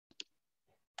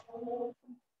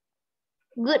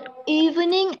Good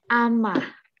evening,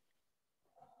 Amma.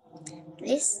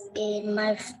 This is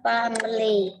my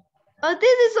family. Oh,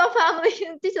 this is your family.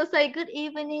 Teacher say good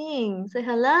evening. Say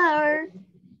hello.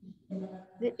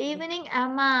 Good evening,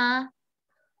 Amma.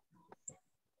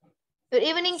 Good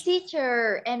evening,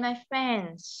 teacher and my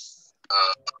friends.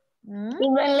 Hmm?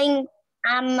 Evening,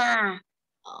 Amma.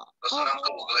 Oh,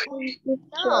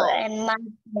 Teacher and my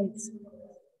friends.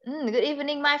 good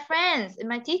evening, my friends and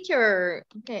my teacher.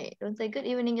 Okay, don't say good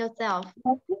evening yourself.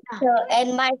 My teacher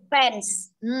and my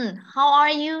friends. How are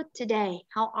you today?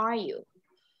 How are you?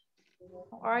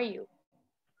 How are you?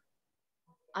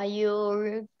 Are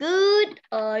you good?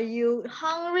 Are you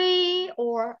hungry?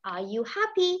 Or are you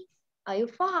happy? Are you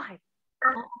fine?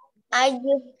 Are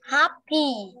you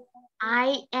happy?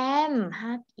 I am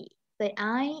happy. Say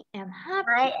I am happy.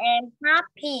 I am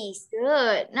happy.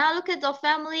 Good. Now look at your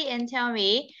family and tell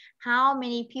me how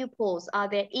many pupils are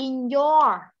there in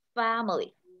your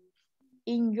family?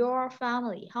 In your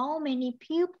family, how many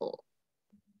people?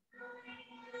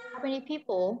 How many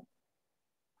people?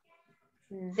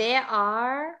 There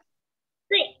are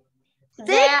Six.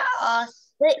 There are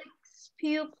six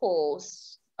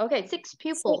pupils. Okay, 6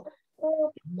 pupils.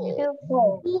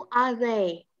 pupils. Who are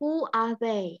they? Who are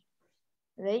they?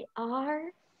 They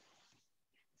are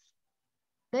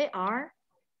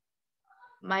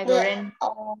my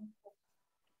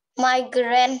My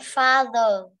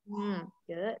grandfather.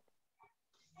 Good.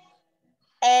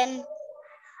 And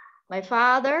My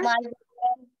father. My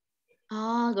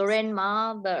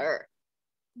Grandmother.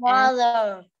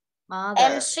 mother. Mother.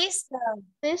 And sister.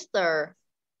 Sister.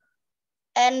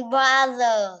 And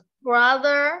brother.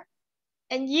 Brother.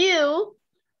 And you.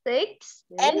 6.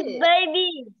 And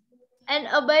baby. And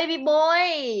a baby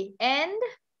boy. And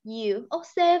you. Oh,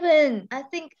 7. I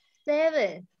think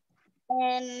 7.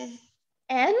 And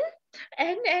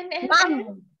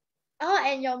mom. Oh,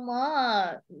 and your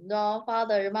mom, your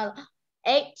father, your mother.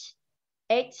 8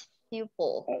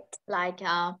 people. Like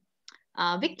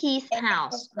Vicky's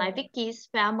house, like Vicky's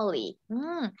family.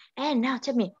 And now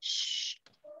tell me, shh,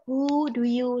 who do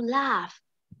you love?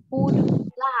 Who do you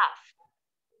love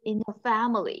in your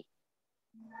family?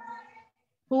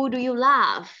 Who do you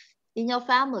love in your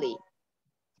family?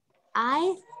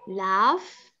 I love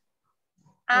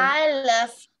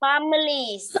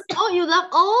families. Oh, you love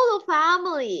all the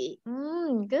family.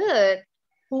 Good.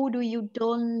 Who do you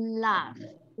don't love?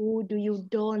 Who do you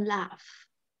don't love?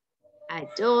 I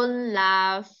don't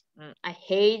love. I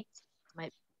hate my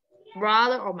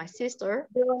brother or my sister.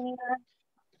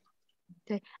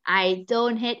 Okay. I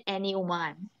don't hate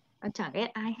anyone. Chẳng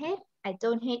ghét ai hết. I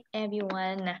don't hate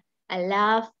everyone. I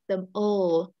love them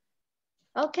all.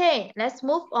 Okay, let's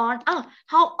move on. Oh,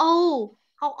 how old?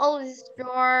 How old is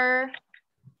your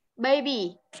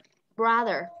baby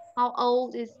brother? How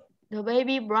old is the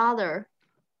baby brother?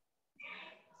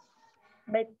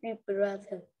 Baby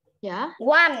brother. Yeah.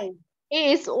 1.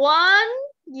 He is 1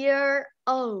 year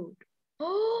old.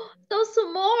 Oh, so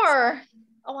small.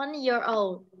 1 year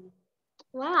old.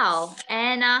 Wow.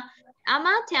 And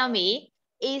Amma, tell me,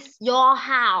 is your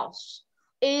house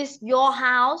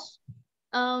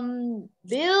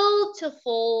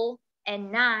beautiful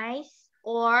and nice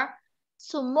or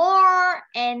small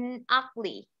and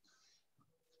ugly?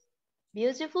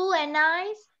 Beautiful and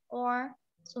nice or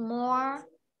small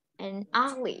and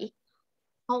ugly?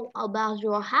 How about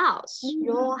your house?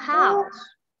 Your house.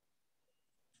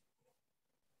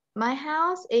 My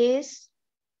house is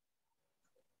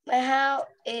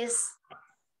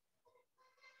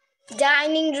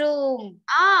Dining room.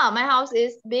 my house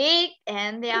is big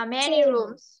and there are many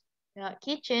rooms.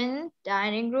 Kitchen,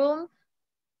 dining room.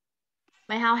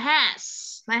 My house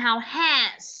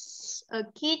has a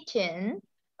kitchen,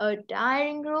 a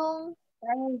dining room,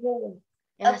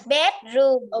 yes. A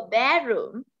bedroom. A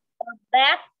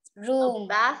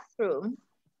bathroom,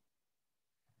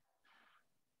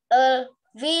 a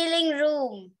living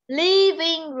room.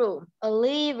 a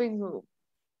living room.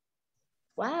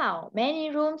 Wow, many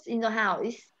rooms in the house.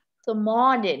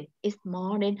 It's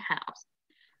modern house.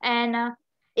 And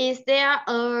is there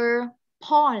a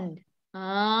pond?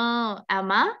 Oh,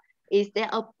 Amma, is there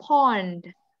a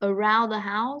pond around the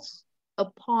house? A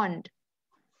pond.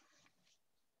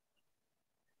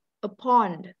 A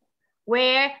pond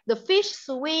where the fish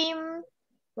swim,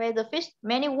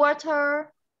 many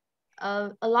water,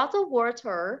 a lot of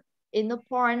water in the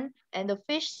pond and the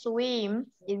fish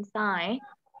swim inside.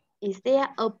 Is there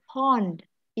a pond?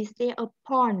 Is there a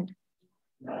pond?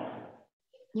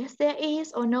 Yes, there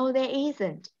is, or no, there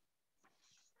isn't.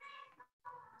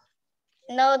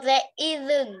 No, there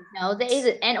isn't. No, there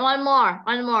isn't. And one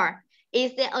more.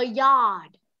 Is there a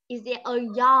yard? Is there a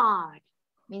yard?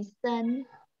 Means then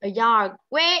a yard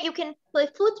where you can play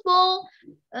football,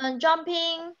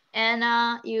 jumping, and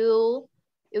you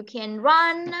can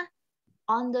run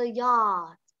on the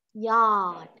yard.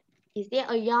 Yard. Is there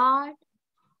a yard?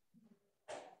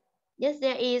 Yes,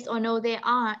 there is, or no, there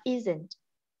isn't.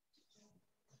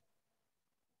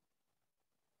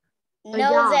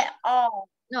 No, there are.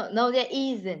 No, there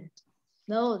isn't.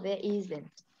 No, there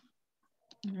isn't.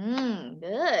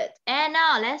 Good. And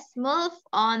now let's move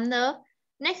on the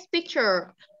next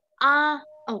picture.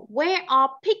 Where are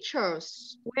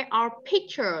pictures? Where are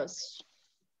pictures?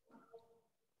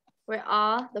 Where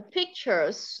are the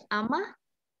pictures, Amma?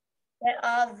 Where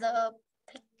are the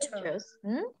pictures?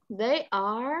 They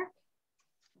are.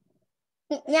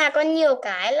 Nhà có nhiều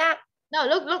cái lắm. No,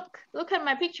 look at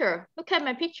my picture. Look at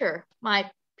my picture.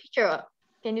 My picture.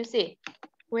 Can you see?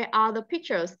 Where are the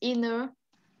pictures in the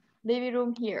living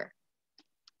room here?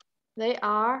 They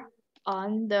are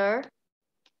on the.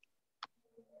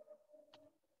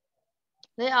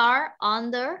 They are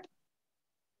on the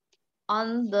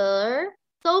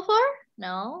sofa?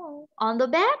 No. On the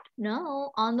bed?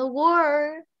 No. On the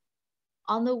wall.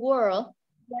 On the wall.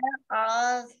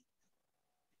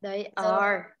 They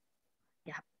are.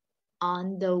 Yeah.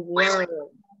 On the wall.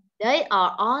 They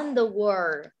are on the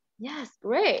wall. Yes,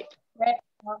 great. They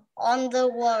are on the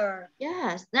wall.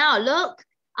 Yes. Now look.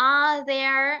 Are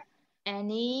there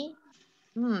any?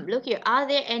 Look here. Are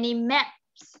there any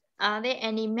maps? Are there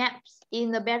any maps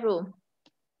in the bedroom?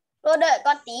 Cô đợi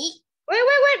con tí.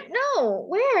 Wait. No.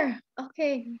 Where?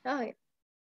 Okay. Rồi.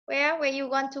 Where you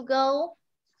want to go?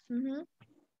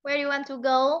 Where you want to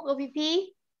go? Go pee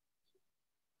pee.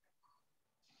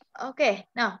 Okay.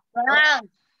 Now. Vâng.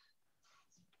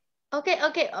 Okay.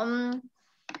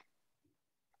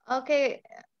 Okay.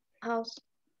 House.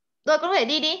 Rồi con có thể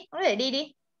đi đi. Con có thể đi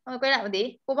đi. Rồi quay lại một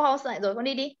tí. Cô vào house lại rồi con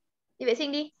đi đi. Đi vệ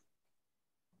sinh đi.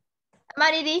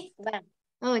 Mai đi đi.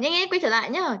 Vâng. Nhanh quay trở lại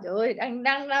nhá. Trời ơi,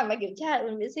 đang làm bài kiểm tra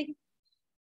vệ sinh.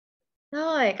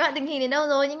 Rồi, các bạn tình hình đến đâu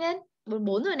rồi? Nhanh lên.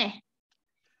 44 rồi này.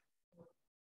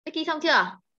 Vicky xong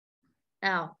chưa?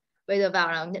 Nào, bây giờ vào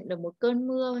nào, nhận được một cơn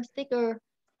mưa sticker.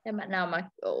 Xem bạn nào mà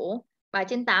kiểu bài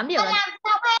trên 8 điểm là... làm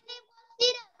xong hết đi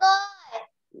được rồi.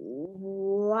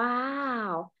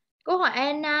 Wow. Câu hỏi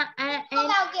Anna. Cô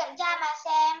vào kiểm tra mà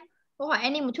xem. Câu hỏi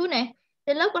Annie một chút này.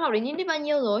 Trên lớp con học đến unit bao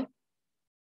nhiêu rồi?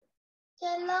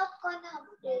 Trên lớp con học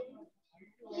đến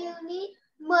unit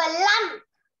 15.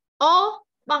 Ô,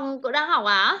 bằng cậu đang học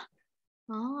à?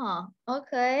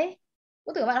 Ok.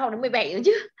 Cô tưởng bạn học đến 17 rồi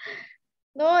chứ.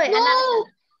 Rồi, Anna.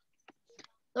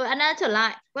 Rồi, Anna trở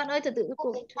lại. Bạn ơi, từ từ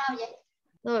cô.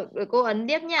 Rồi, để cô ấn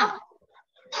tiếp nha.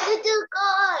 Từ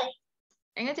cô ơi.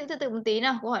 Anh nói chữ từ từ một tí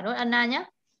nào. Cô hỏi nốt Anna nhé.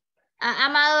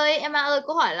 Amma ơi,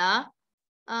 cô hỏi là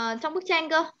trong bức tranh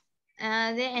cơ.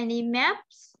 There any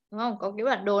maps? Đúng không? Có cái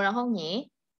bản đồ nào không nhỉ?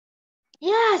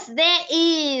 Yes, there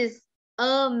is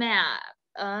a map.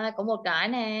 Có một cái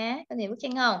nè. Có nhìn bức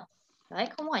tranh không? Đấy,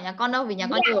 không hỏi nhà con đâu vì nhà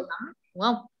con nhiều lắm, đúng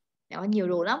không? Nhà con nhiều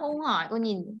đồ lắm, cô không hỏi. Cô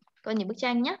nhìn bức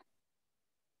tranh nhé.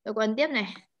 Rồi cô ấn tiếp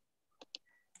này.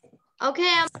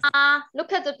 Okay, look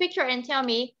at the picture and tell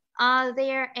me, are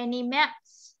there any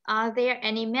maps? Are there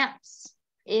any maps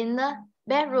in the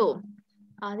bedroom?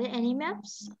 Are there any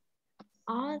maps?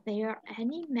 Are there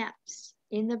any maps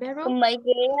in the bedroom? Mấy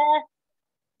cái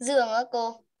giường á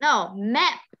cô? No,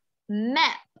 map.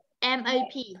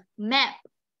 M-A-P.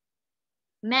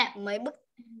 Map. Mấy bức.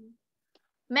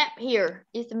 Map here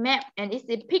is a map and it's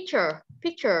a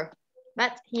picture.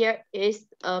 But here is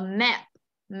a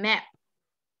map.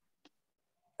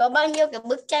 Có bao nhiêu cái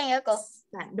bức tranh á cô?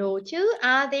 Bản đồ chứ.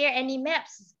 Are there any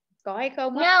maps? Có hay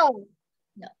không? No.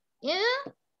 Yeah.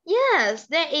 Yes,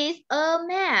 there is a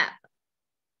map.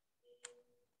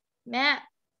 Map.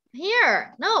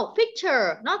 Here. No,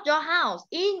 picture. Not your house.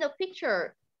 In the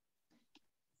picture.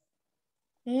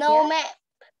 No map.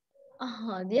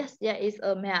 Yes, there is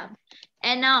a map.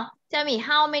 And now, tell me,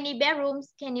 how many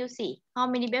bedrooms can you see? How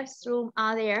many bedrooms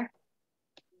are there?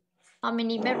 How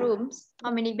many bedrooms?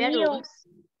 How many bedrooms?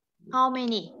 How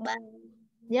many?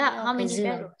 Yeah, how many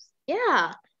bedrooms?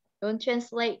 Yeah, don't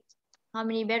translate. How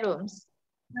many bedrooms?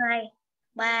 2,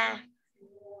 3,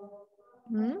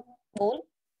 4.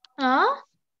 Huh?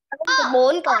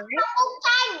 4 cái.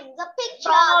 The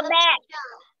picture.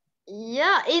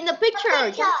 Yeah, in the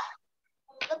picture.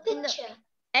 The picture.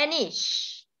 Annie,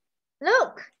 shh.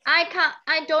 Look,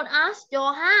 I don't ask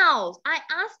your house. I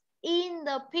ask in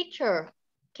the picture.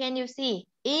 Can you see?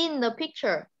 In the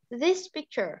picture. This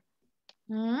picture.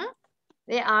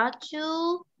 There are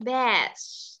 2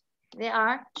 beds. There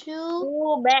are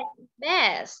two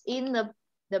beds in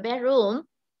the bedroom.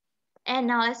 And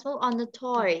now let's move on to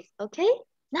toys. Okay.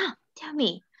 Now tell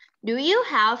me, do you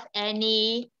have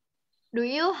any? Do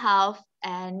you have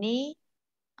any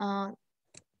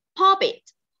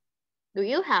puppet? Do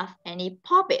you have any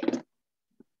puppet?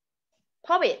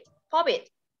 Puppet, puppet.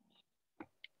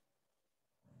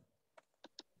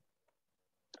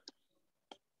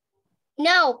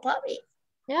 No, puppy.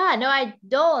 Yeah, no, I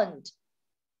don't.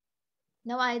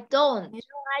 No, I don't. No,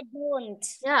 I don't.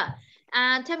 Yeah,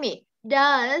 and tell me,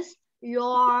 does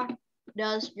your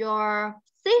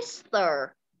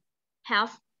sister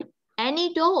have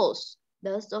any dolls?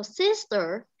 Does your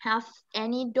sister have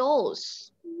any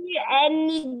dolls?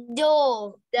 Any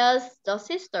doll? Does your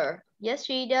sister? Yes,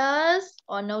 she does.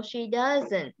 Or no, she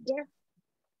doesn't. Yes.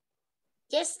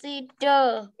 Yes, she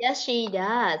does. Yes, she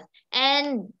does.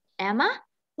 And Emma,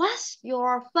 what's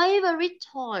your favorite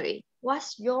toy?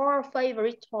 What's your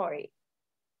favorite toy?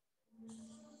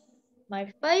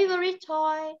 My favorite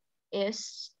toy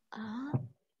is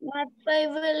My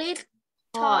favorite toy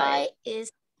toy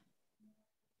is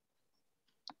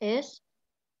is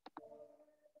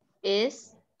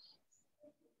is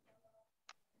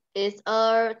is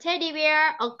a teddy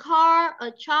bear, a car,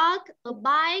 a truck, a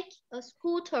bike, a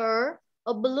scooter,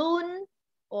 a balloon,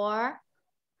 or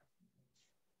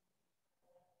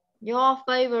your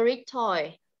favorite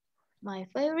toy. My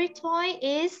favorite toy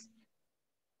is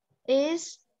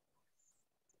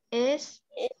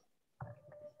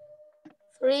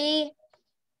free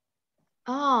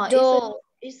oh doll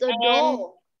it's a and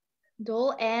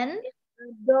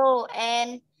doll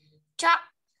and truck.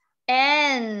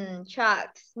 and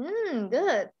trucks.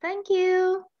 Good. Thank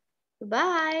you.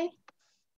 Goodbye.